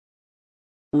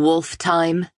Wolf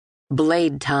time,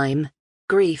 blade time,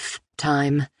 grief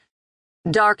time.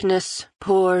 Darkness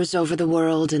pours over the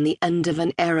world and the end of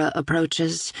an era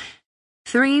approaches.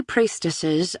 3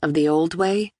 priestesses of the old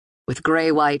way, with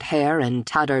gray-white hair and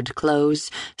tattered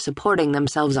clothes, supporting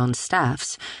themselves on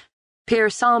staffs, peer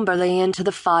somberly into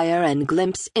the fire and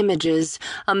glimpse images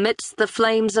amidst the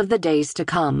flames of the days to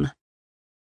come.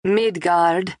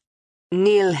 Midgard,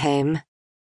 Nilheim,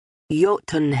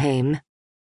 Jotunheim,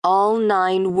 all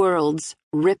 9 worlds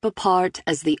rip apart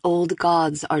as the old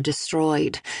gods are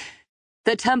destroyed.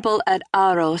 The temple at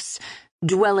Aros,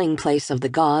 dwelling place of the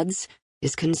gods,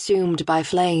 is consumed by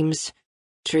flames.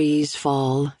 Trees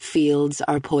fall, fields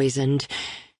are poisoned.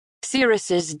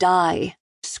 Seeresses die,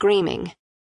 screaming.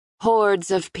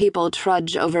 Hordes of people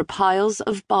trudge over piles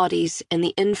of bodies in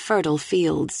the infertile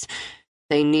fields.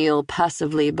 They kneel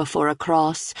passively before a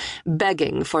cross,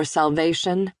 begging for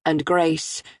salvation and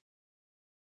grace.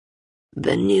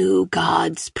 The new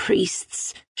gods'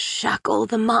 priests shackle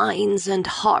the minds and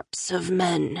hearts of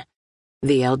men,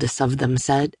 the eldest of them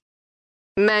said.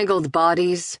 Mangled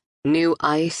bodies, new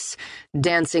ice,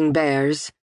 dancing bears,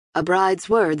 a bride's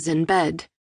words in bed.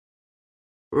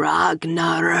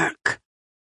 Ragnarök,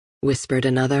 whispered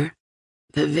another.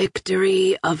 The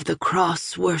victory of the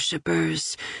cross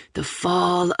worshippers, the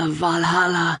fall of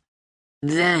Valhalla.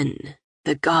 Then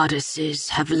the goddesses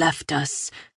have left us.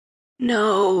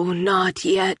 No, not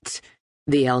yet,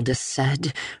 the eldest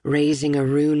said, raising a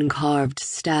rune-carved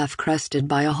staff crested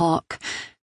by a hawk.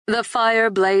 The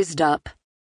fire blazed up.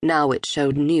 Now it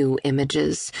showed new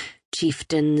images.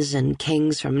 Chieftains and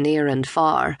kings from near and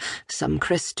far, some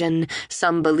Christian,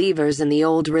 some believers in the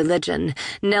old religion,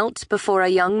 knelt before a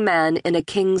young man in a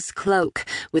king's cloak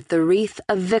with the wreath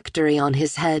of victory on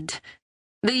his head.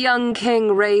 The young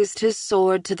king raised his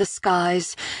sword to the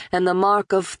skies, and the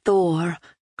mark of Thor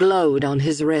glowed on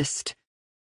his wrist.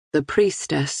 The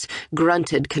priestess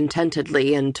grunted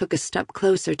contentedly and took a step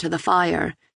closer to the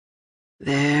fire.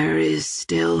 There is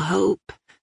still hope.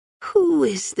 Who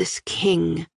is this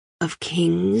king of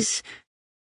kings?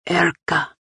 Erka.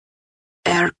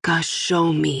 Erka,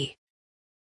 show me.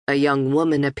 A young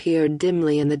woman appeared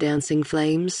dimly in the dancing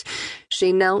flames.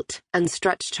 She knelt and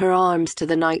stretched her arms to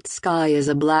the night sky as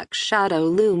a black shadow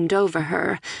loomed over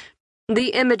her. The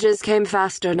images came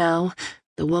faster now.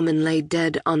 The woman lay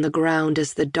dead on the ground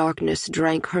as the darkness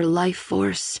drank her life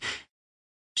force.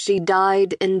 She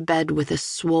died in bed with a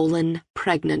swollen,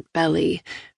 pregnant belly.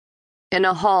 In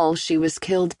a hall, she was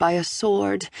killed by a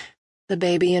sword, the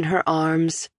baby in her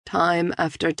arms. Time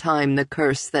after time, the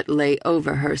curse that lay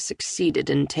over her succeeded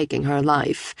in taking her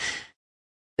life.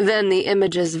 Then the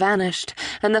images vanished,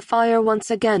 and the fire once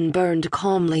again burned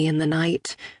calmly in the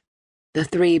night. The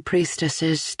 3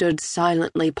 priestesses stood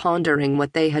silently pondering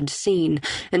what they had seen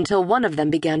until one of them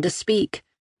began to speak.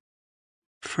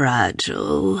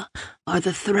 Fragile are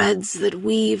the threads that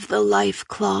weave the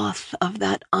life-cloth of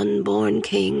that unborn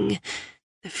king.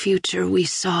 The future we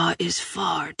saw is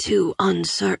far too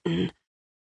uncertain.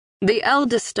 The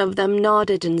eldest of them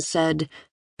nodded and said,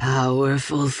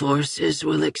 Powerful forces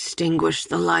will extinguish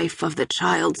the life of the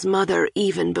child's mother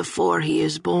even before he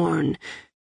is born.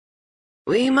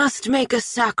 We must make a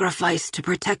sacrifice to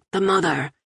protect the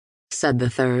mother, said the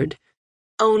 3rd.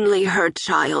 Only her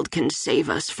child can save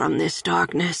us from this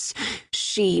darkness.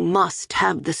 She must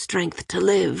have the strength to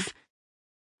live.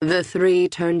 The 3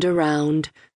 turned around,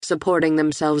 supporting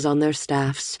themselves on their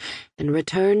staffs, and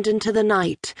returned into the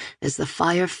night as the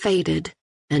fire faded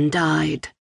and died.